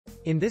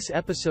In this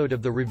episode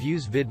of the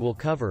reviews vid we'll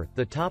cover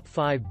the top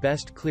 5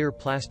 best clear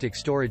plastic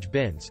storage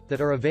bins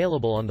that are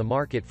available on the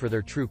market for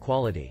their true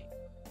quality.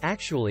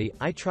 Actually,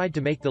 I tried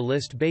to make the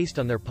list based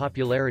on their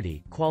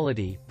popularity,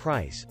 quality,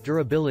 price,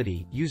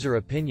 durability, user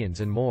opinions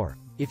and more.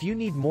 If you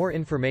need more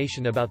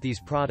information about these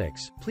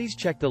products, please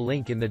check the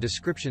link in the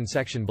description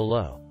section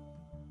below.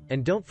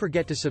 And don't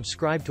forget to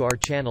subscribe to our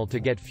channel to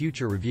get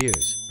future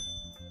reviews.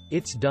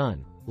 It's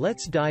done.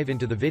 Let's dive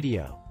into the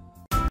video.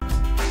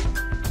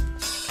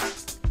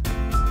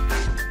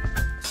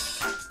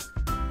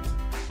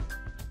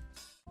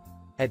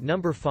 At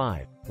number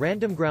 5.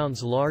 Random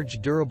Grounds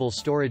Large Durable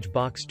Storage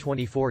Box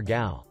 24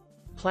 gal.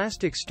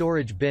 Plastic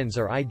storage bins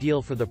are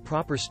ideal for the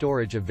proper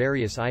storage of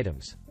various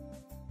items.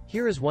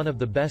 Here is one of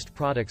the best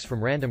products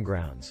from Random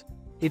Grounds.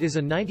 It is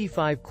a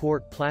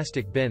 95-quart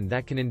plastic bin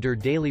that can endure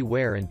daily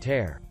wear and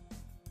tear.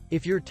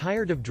 If you're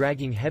tired of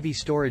dragging heavy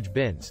storage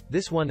bins,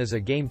 this one is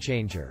a game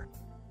changer.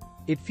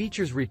 It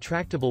features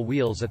retractable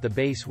wheels at the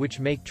base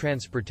which make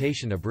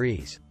transportation a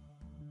breeze.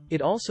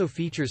 It also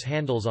features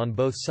handles on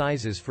both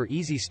sizes for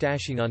easy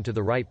stashing onto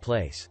the right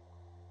place.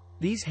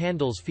 These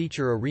handles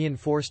feature a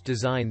reinforced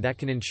design that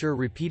can ensure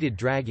repeated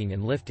dragging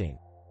and lifting.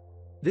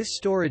 This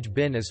storage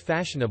bin is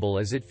fashionable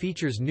as it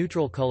features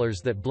neutral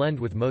colors that blend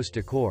with most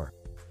decor.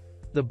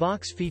 The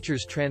box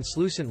features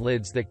translucent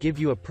lids that give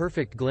you a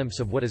perfect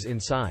glimpse of what is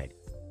inside.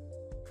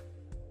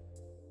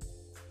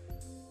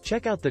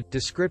 Check out the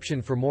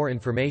description for more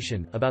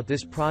information about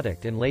this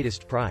product and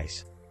latest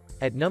price.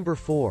 At number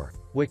 4.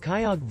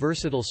 Wikaog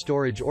Versatile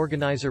Storage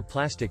Organizer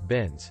Plastic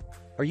Bins.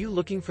 Are you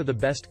looking for the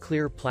best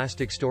clear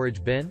plastic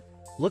storage bin?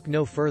 Look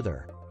no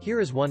further.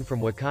 Here is one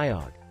from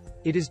Wikaog.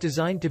 It is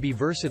designed to be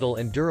versatile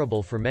and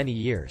durable for many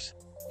years.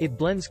 It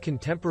blends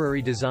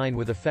contemporary design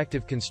with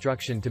effective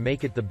construction to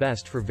make it the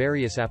best for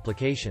various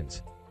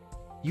applications.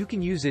 You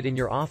can use it in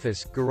your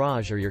office,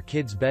 garage or your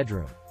kid's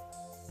bedroom.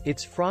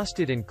 Its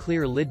frosted and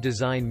clear lid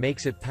design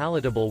makes it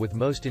palatable with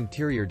most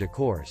interior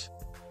decors.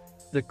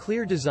 The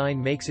clear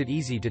design makes it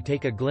easy to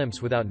take a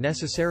glimpse without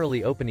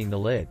necessarily opening the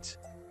lids.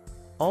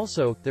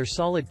 Also, their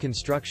solid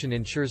construction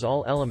ensures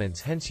all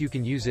elements, hence you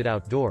can use it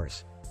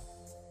outdoors.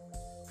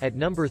 At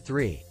number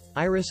 3.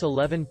 Iris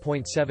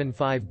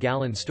 11.75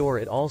 gallon Store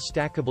It All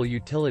Stackable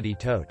Utility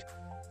Tote.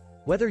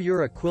 Whether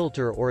you're a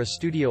quilter or a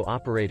studio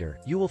operator,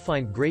 you will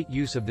find great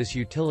use of this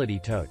utility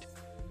tote.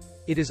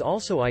 It is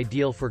also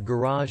ideal for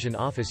garage and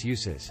office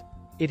uses.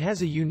 It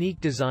has a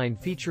unique design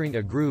featuring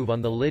a groove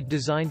on the lid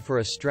designed for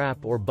a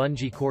strap or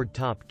bungee cord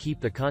top keep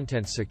the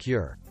contents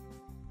secure.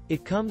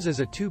 It comes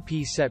as a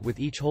 2-piece set with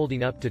each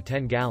holding up to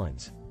 10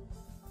 gallons.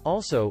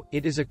 Also,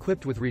 it is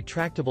equipped with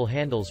retractable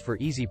handles for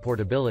easy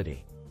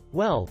portability.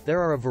 Well,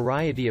 there are a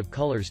variety of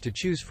colors to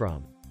choose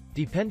from.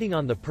 Depending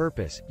on the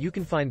purpose, you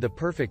can find the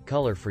perfect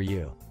color for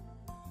you.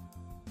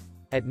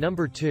 At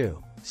number 2.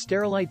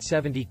 Sterilite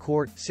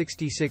 70-quart,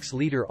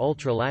 66-liter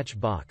Ultra Latch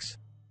Box.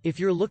 If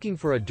you're looking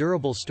for a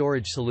durable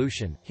storage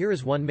solution, here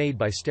is one made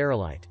by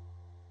Sterilite.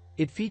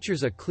 It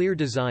features a clear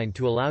design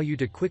to allow you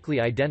to quickly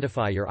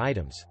identify your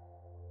items.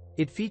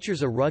 It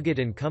features a rugged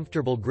and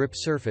comfortable grip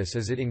surface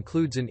as it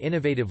includes an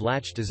innovative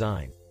latch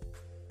design.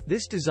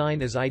 This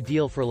design is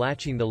ideal for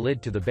latching the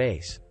lid to the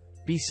base.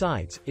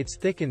 Besides, its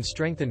thick and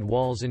strengthened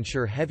walls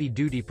ensure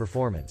heavy-duty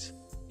performance.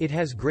 It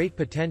has great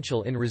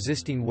potential in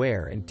resisting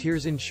wear and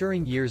tears,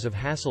 ensuring years of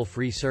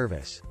hassle-free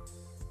service.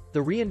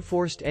 The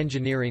reinforced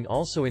engineering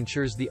also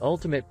ensures the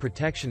ultimate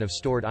protection of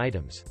stored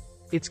items.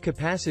 Its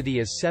capacity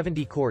is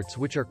 70 quarts,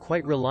 which are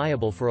quite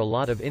reliable for a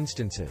lot of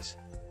instances.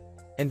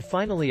 And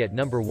finally at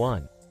number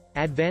 1.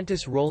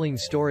 Advantis Rolling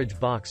Storage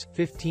Box,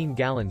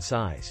 15-gallon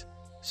size.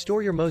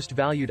 Store your most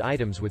valued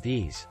items with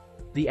ease.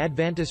 The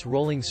Advantis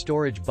Rolling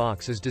Storage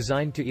Box is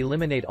designed to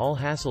eliminate all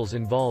hassles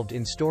involved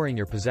in storing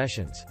your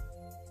possessions.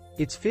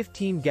 Its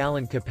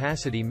 15-gallon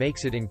capacity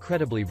makes it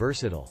incredibly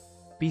versatile.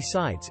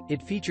 Besides,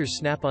 it features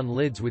snap-on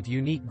lids with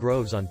unique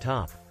grooves on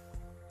top.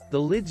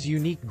 The lid's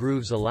unique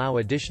grooves allow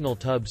additional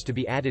tubs to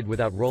be added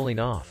without rolling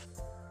off.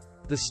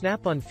 The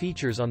snap-on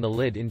features on the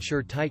lid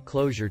ensure tight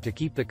closure to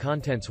keep the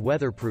contents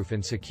weatherproof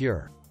and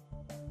secure.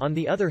 On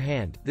the other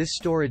hand, this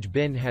storage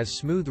bin has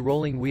smooth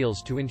rolling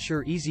wheels to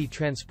ensure easy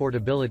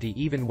transportability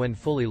even when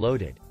fully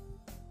loaded.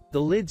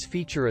 The lids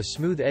feature a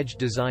smooth-edged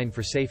design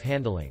for safe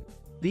handling.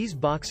 These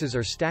boxes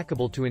are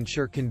stackable to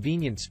ensure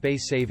convenient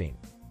space saving.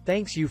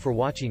 Thanks you for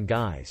watching,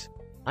 guys.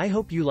 I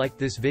hope you liked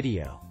this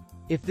video.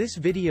 If this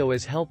video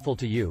is helpful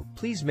to you,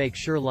 please make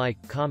sure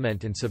like,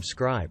 comment and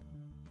subscribe.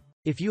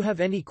 If you have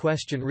any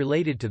question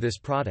related to this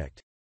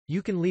product,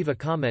 you can leave a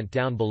comment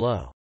down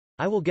below.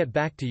 I will get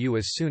back to you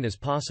as soon as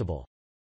possible.